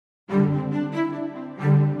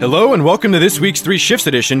Hello and welcome to this week's Three Shifts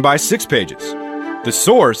edition by 6 Pages, the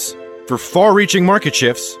source for far-reaching market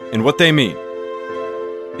shifts and what they mean.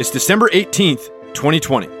 It's December 18th,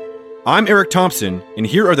 2020. I'm Eric Thompson, and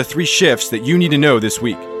here are the 3 shifts that you need to know this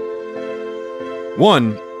week.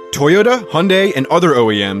 1. Toyota, Hyundai, and other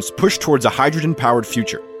OEMs push towards a hydrogen-powered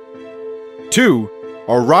future. 2.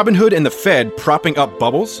 Are Robinhood and the Fed propping up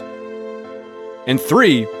bubbles? And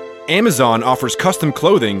 3. Amazon offers custom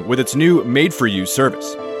clothing with its new Made For You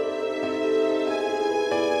service.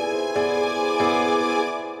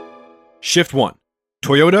 Shift 1.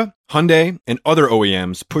 Toyota, Hyundai, and other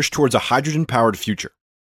OEMs push towards a hydrogen-powered future.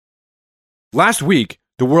 Last week,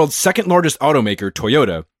 the world's second-largest automaker,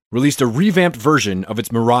 Toyota, released a revamped version of its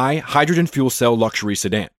Mirai hydrogen fuel cell luxury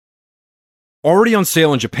sedan. Already on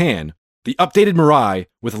sale in Japan, the updated Mirai,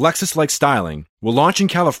 with Lexus-like styling, will launch in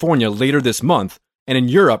California later this month and in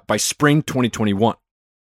Europe by spring 2021.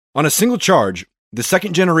 On a single charge, the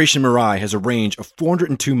second-generation Mirai has a range of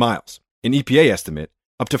 402 miles, an EPA estimate,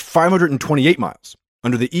 up to 528 miles,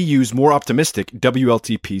 under the EU's more optimistic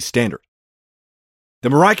WLTP standard. The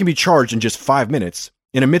Mirai can be charged in just 5 minutes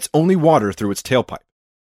and emits only water through its tailpipe.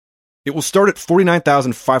 It will start at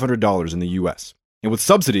 $49,500 in the US, and with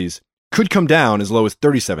subsidies, could come down as low as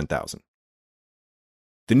 $37,000.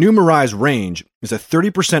 The new Mirai's range is a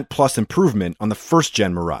 30% plus improvement on the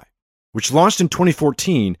first-gen Mirai, which launched in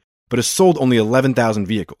 2014 but has sold only 11,000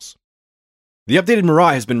 vehicles. The updated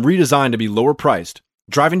Mirai has been redesigned to be lower priced,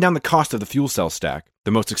 driving down the cost of the fuel cell stack,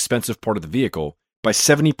 the most expensive part of the vehicle, by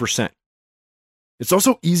 70%. It's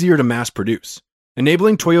also easier to mass produce,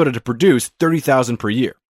 enabling Toyota to produce 30,000 per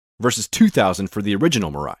year, versus 2,000 for the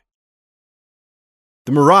original Mirai.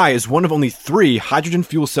 The Mirai is one of only 3 hydrogen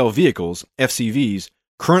fuel cell vehicles, FCVs,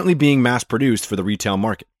 currently being mass-produced for the retail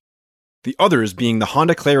market, the others being the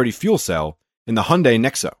Honda Clarity fuel cell and the Hyundai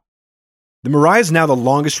Nexo. The Mirai is now the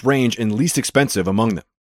longest range and least expensive among them.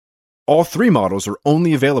 All 3 models are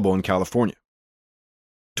only available in California.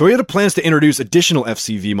 Toyota plans to introduce additional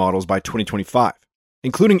FCV models by 2025,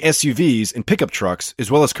 including SUVs and pickup trucks as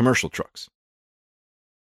well as commercial trucks.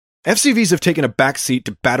 FCVs have taken a backseat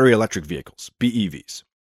to battery electric vehicles, BEVs.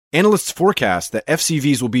 Analysts forecast that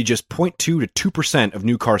FCVs will be just 0.2 to 2% of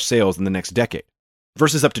new car sales in the next decade,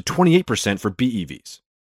 versus up to 28% for BEVs.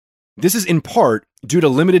 This is in part due to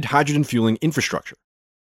limited hydrogen fueling infrastructure,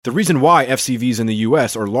 the reason why FCVs in the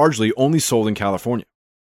US are largely only sold in California.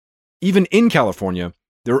 Even in California,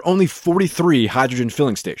 there are only 43 hydrogen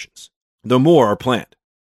filling stations, though more are planned.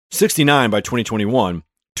 69 by 2021,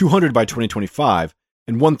 200 by 2025,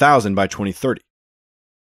 and 1,000 by 2030.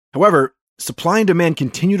 However, supply and demand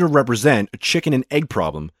continue to represent a chicken and egg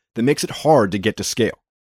problem that makes it hard to get to scale.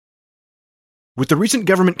 With the recent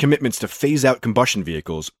government commitments to phase out combustion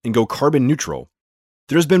vehicles and go carbon neutral,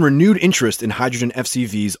 there has been renewed interest in hydrogen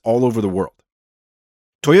FCVs all over the world.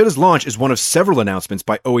 Toyota's launch is one of several announcements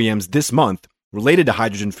by OEMs this month related to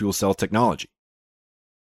hydrogen fuel cell technology.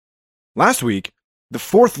 Last week, the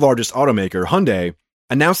 4th largest automaker, Hyundai,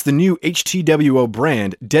 announced the new HTWO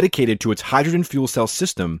brand dedicated to its hydrogen fuel cell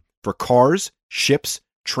system for cars, ships,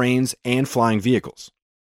 trains, and flying vehicles.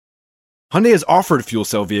 Hyundai has offered fuel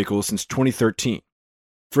cell vehicles since 2013.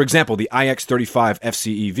 For example, the iX35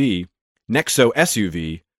 FCEV, Nexo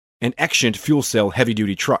SUV, and Xcient fuel cell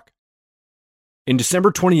heavy-duty truck. In December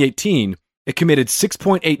 2018, it committed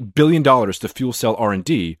 $6.8 billion to fuel cell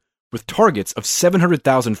R&D, with targets of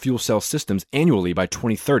 700,000 fuel cell systems annually by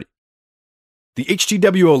 2030. The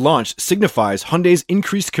HTWO launch signifies Hyundai's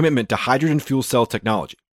increased commitment to hydrogen fuel cell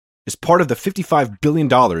technology, as part of the $55 billion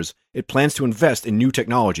it plans to invest in new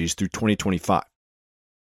technologies through 2025.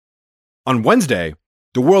 On Wednesday,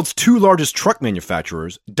 the world's 2 largest truck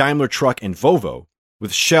manufacturers, Daimler Truck and Volvo,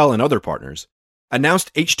 with Shell and other partners,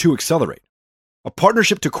 announced H2 Accelerate, a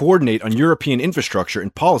partnership to coordinate on European infrastructure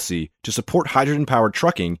and policy to support hydrogen-powered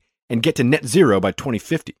trucking and get to net zero by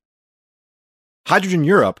 2050. Hydrogen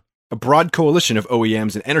Europe, a broad coalition of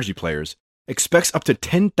OEMs and energy players, expects up to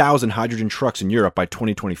 10,000 hydrogen trucks in Europe by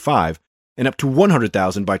 2025 and up to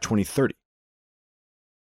 100,000 by 2030.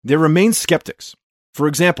 There remain skeptics, for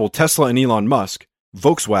example Tesla and Elon Musk,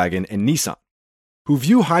 Volkswagen, and Nissan, who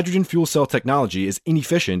view hydrogen fuel cell technology as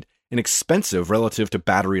inefficient and expensive relative to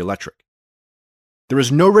battery electric. There is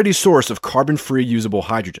no ready source of carbon-free usable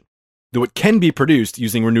hydrogen, though it can be produced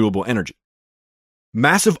using renewable energy.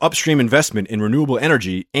 Massive upstream investment in renewable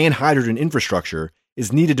energy and hydrogen infrastructure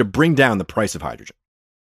is needed to bring down the price of hydrogen.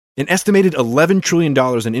 An estimated $11 trillion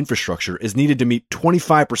in infrastructure is needed to meet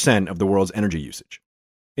 25% of the world's energy usage.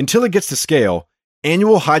 Until it gets to scale,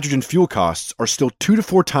 annual hydrogen fuel costs are still 2 to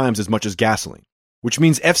 4 times as much as gasoline, which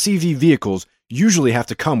means FCV vehicles usually have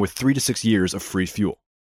to come with 3 to 6 years of free fuel.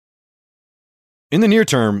 In the near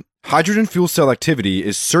term, hydrogen fuel cell activity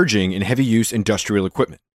is surging in heavy-use industrial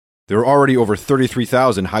equipment. There are already over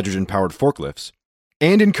 33,000 hydrogen-powered forklifts,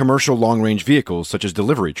 and in commercial long-range vehicles such as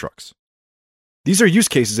delivery trucks. These are use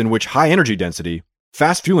cases in which high energy density,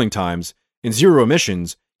 fast fueling times, and zero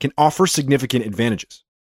emissions can offer significant advantages.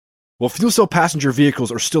 While fuel cell passenger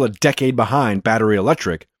vehicles are still a decade behind battery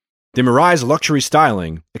electric, the Mirai's luxury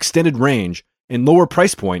styling, extended range, and lower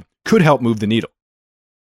price point could help move the needle.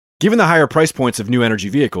 Given the higher price points of new energy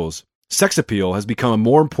vehicles, sex appeal has become a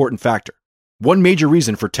more important factor, one major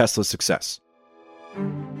reason for Tesla's success.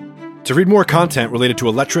 To read more content related to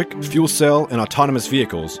electric, fuel cell, and autonomous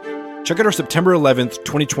vehicles, check out our September 11th,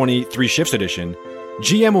 2020 Three Shifts edition.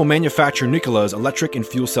 GM will manufacture Nikola's electric and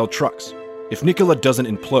fuel cell trucks if Nikola doesn't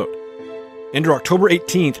implode. And our October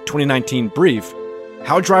 18th, 2019 brief,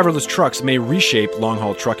 how driverless trucks may reshape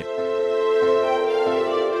long-haul trucking.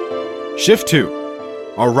 Shift 2.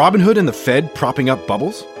 Are Robinhood and the Fed propping up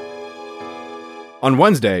bubbles? On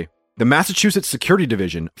Wednesday, the Massachusetts Security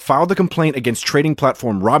Division filed a complaint against trading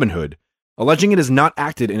platform Robinhood, alleging it has not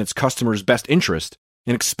acted in its customers' best interest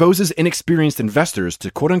and exposes inexperienced investors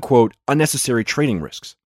to quote-unquote unnecessary trading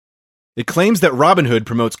risks. It claims that Robinhood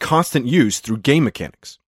promotes constant use through game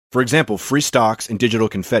mechanics, for example, free stocks and digital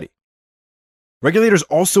confetti. Regulators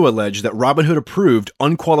also allege that Robinhood approved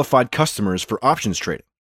unqualified customers for options trading.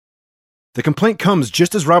 The complaint comes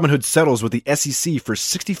just as Robinhood settles with the SEC for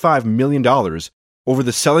 $65 million over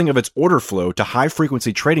the selling of its order flow to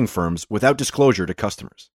high-frequency trading firms without disclosure to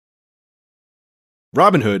customers.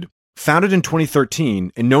 Robinhood, founded in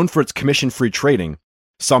 2013 and known for its commission-free trading,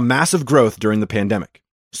 saw massive growth during the pandemic,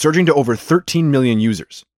 surging to over 13 million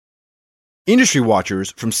users. Industry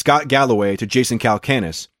watchers, from Scott Galloway to Jason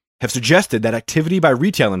Calacanis, have suggested that activity by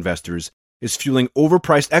retail investors is fueling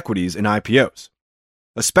overpriced equities in IPOs,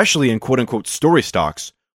 especially in quote-unquote story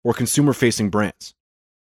stocks or consumer-facing brands.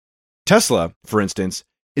 Tesla, for instance,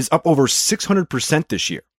 is up over 600% this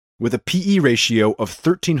year, with a PE ratio of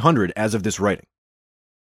 1,300 as of this writing.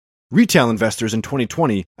 Retail investors in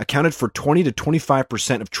 2020 accounted for 20 to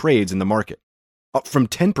 25% of trades in the market, up from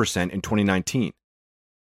 10% in 2019.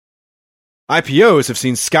 IPOs have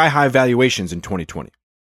seen sky-high valuations in 2020.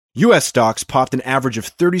 U.S. stocks popped an average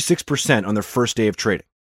of 36% on their first day of trading.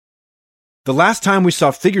 The last time we saw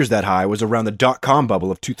figures that high was around the dot-com bubble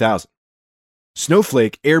of 2000.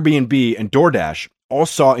 Snowflake, Airbnb, and DoorDash all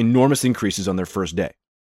saw enormous increases on their first day,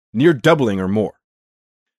 near doubling or more.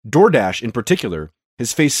 DoorDash, in particular,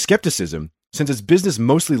 has faced skepticism since its business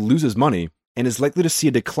mostly loses money and is likely to see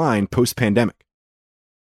a decline post-pandemic.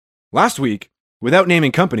 Last week, without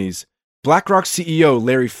naming companies, BlackRock CEO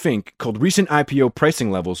Larry Fink called recent IPO pricing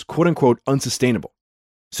levels quote-unquote unsustainable,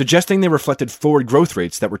 suggesting they reflected forward growth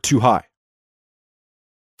rates that were too high.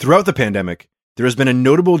 Throughout the pandemic, there has been a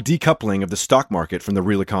notable decoupling of the stock market from the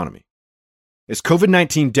real economy. As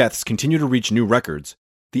COVID-19 deaths continue to reach new records,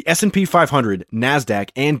 the S&P 500, NASDAQ,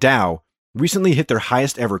 and Dow recently hit their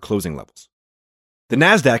highest ever closing levels. The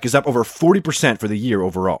NASDAQ is up over 40% for the year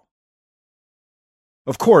overall.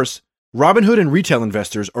 Of course, Robinhood and retail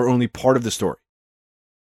investors are only part of the story.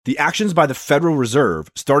 The actions by the Federal Reserve,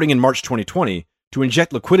 starting in March 2020, to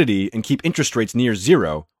inject liquidity and keep interest rates near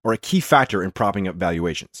zero are a key factor in propping up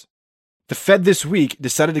valuations. The Fed this week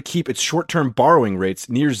decided to keep its short-term borrowing rates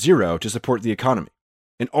near zero to support the economy,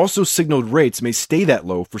 and also signaled rates may stay that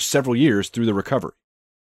low for several years through the recovery.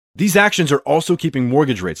 These actions are also keeping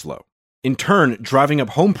mortgage rates low, in turn driving up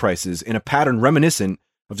home prices in a pattern reminiscent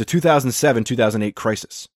of the 2007-2008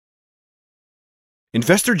 crisis.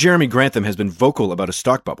 Investor Jeremy Grantham has been vocal about a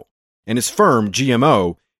stock bubble, and his firm,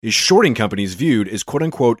 GMO, is shorting companies viewed as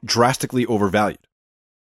quote-unquote drastically overvalued.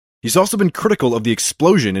 He's also been critical of the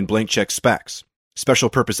explosion in blank check SPACs, special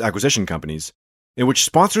purpose acquisition companies, in which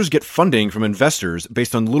sponsors get funding from investors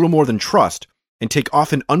based on little more than trust and take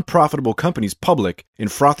often unprofitable companies public in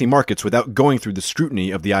frothy markets without going through the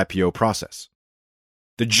scrutiny of the IPO process.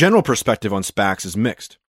 The general perspective on SPACs is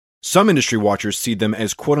mixed. Some industry watchers see them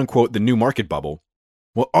as quote-unquote the new market bubble,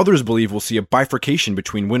 while others believe we'll see a bifurcation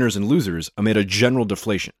between winners and losers amid a general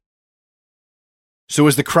deflation. So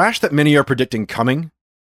is the crash that many are predicting coming?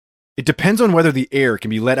 It depends on whether the air can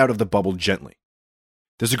be let out of the bubble gently.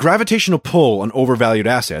 There's a gravitational pull on overvalued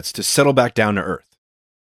assets to settle back down to earth.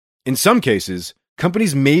 In some cases,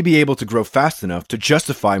 companies may be able to grow fast enough to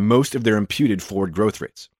justify most of their imputed forward growth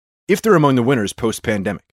rates, if they're among the winners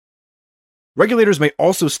post-pandemic. Regulators may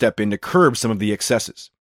also step in to curb some of the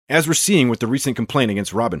excesses, as we're seeing with the recent complaint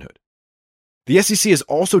against Robinhood. The SEC is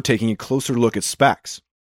also taking a closer look at SPACs.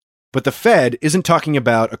 But the Fed isn't talking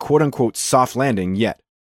about a quote-unquote soft landing yet.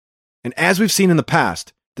 And as we've seen in the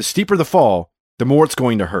past, the steeper the fall, the more it's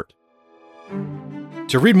going to hurt.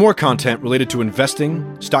 To read more content related to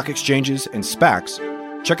investing, stock exchanges, and SPACs,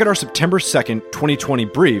 check out our September 2nd, 2020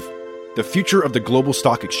 brief, The Future of the Global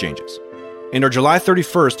Stock Exchanges, and our July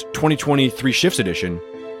 31st, 2020 Three Shifts edition,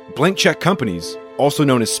 Blank Check Companies, also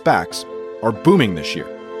known as SPACs, are booming this year.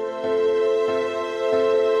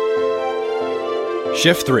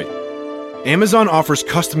 Shift 3. Amazon offers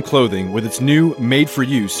custom clothing with its new Made For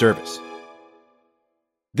You service.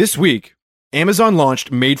 This week, Amazon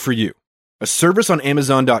launched Made For You, a service on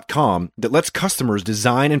Amazon.com that lets customers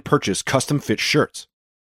design and purchase custom-fit shirts.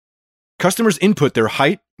 Customers input their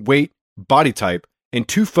height, weight, body type, and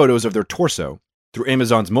 2 photos of their torso through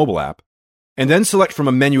Amazon's mobile app, and then select from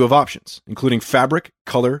a menu of options, including fabric,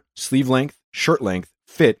 color, sleeve length, shirt length,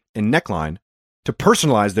 fit, and neckline, to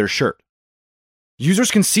personalize their shirt.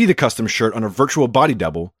 Users can see the custom shirt on a virtual body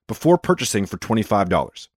double before purchasing for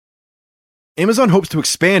 $25. Amazon hopes to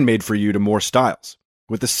expand Made For You to more styles,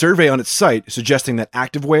 with a survey on its site suggesting that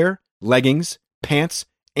activewear, leggings, pants,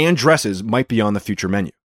 and dresses might be on the future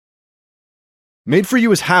menu. Made For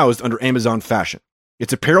You is housed under Amazon Fashion,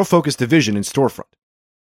 its apparel-focused division and storefront.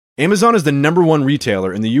 Amazon is the #1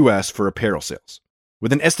 retailer in the US for apparel sales,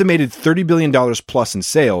 with an estimated $30 billion plus in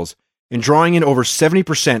sales and drawing in over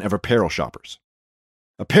 70% of apparel shoppers.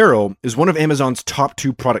 Apparel is one of Amazon's top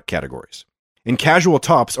 2 product categories, and casual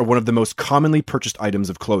tops are one of the most commonly purchased items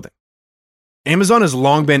of clothing. Amazon has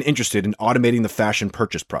long been interested in automating the fashion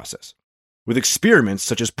purchase process, with experiments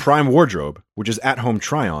such as Prime Wardrobe, which is at-home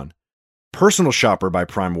try-on, Personal Shopper by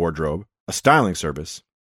Prime Wardrobe, a styling service,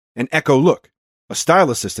 and Echo Look, a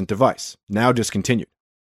style assistant device, now discontinued.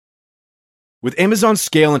 With Amazon's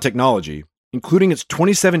scale and technology, including its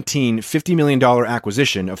 2017 $50 million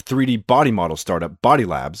acquisition of 3D body model startup Body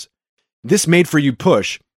Labs, this Made For You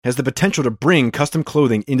push has the potential to bring custom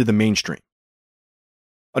clothing into the mainstream.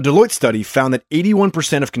 A Deloitte study found that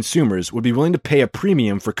 81% of consumers would be willing to pay a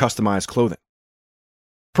premium for customized clothing.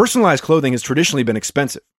 Personalized clothing has traditionally been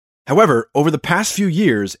expensive. However, over the past few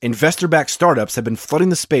years, investor-backed startups have been flooding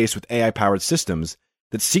the space with AI-powered systems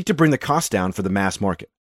that seek to bring the cost down for the mass market.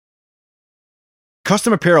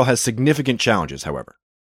 Custom apparel has significant challenges, however.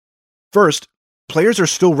 First, players are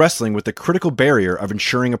still wrestling with the critical barrier of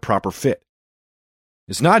ensuring a proper fit.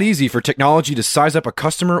 It's not easy for technology to size up a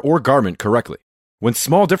customer or garment correctly, when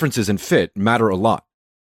small differences in fit matter a lot.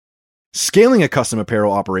 Scaling a custom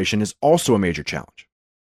apparel operation is also a major challenge.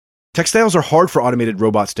 Textiles are hard for automated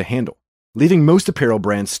robots to handle, leaving most apparel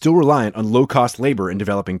brands still reliant on low-cost labor in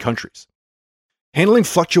developing countries. Handling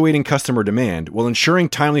fluctuating customer demand while ensuring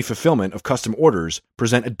timely fulfillment of custom orders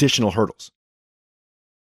present additional hurdles.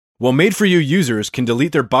 While Made For You users can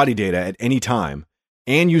delete their body data at any time,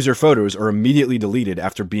 and user photos are immediately deleted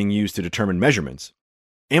after being used to determine measurements,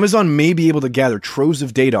 Amazon may be able to gather troves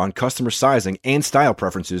of data on customer sizing and style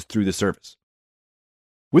preferences through the service.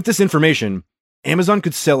 With this information, Amazon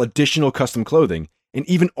could sell additional custom clothing and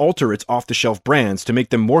even alter its off-the-shelf brands to make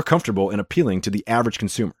them more comfortable and appealing to the average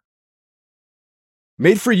consumer.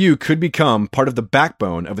 Made For You could become part of the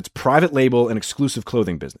backbone of its private label and exclusive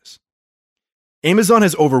clothing business. Amazon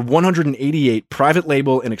has over 188 private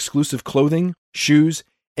label and exclusive clothing, shoes,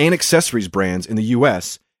 and accessories brands in the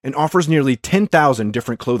US and offers nearly 10,000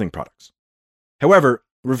 different clothing products. However,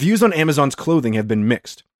 reviews on Amazon's clothing have been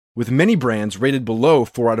mixed, with many brands rated below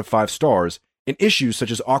 4 out of 5 stars and issues such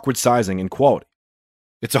as awkward sizing and quality.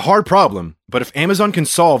 It's a hard problem, but if Amazon can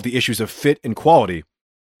solve the issues of fit and quality,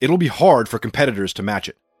 it'll be hard for competitors to match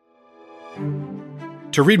it.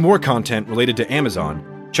 To read more content related to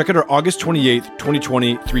Amazon, check out our August 28th,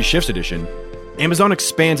 2020 Three Shifts edition. Amazon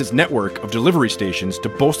expands its network of delivery stations to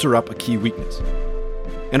bolster up a key weakness.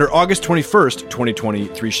 And our August 21st, 2020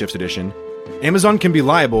 Three Shifts edition, Amazon can be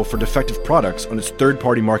liable for defective products on its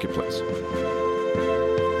third-party marketplace.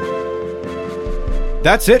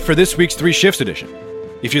 That's it for this week's Three Shifts edition.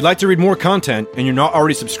 If you'd like to read more content and you're not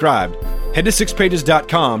already subscribed, head to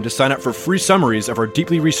sixpages.com to sign up for free summaries of our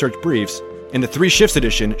deeply researched briefs and the Three Shifts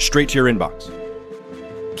edition straight to your inbox.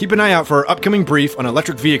 Keep an eye out for our upcoming brief on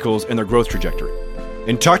electric vehicles and their growth trajectory.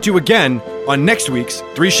 And talk to you again on next week's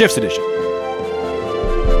Three Shifts edition.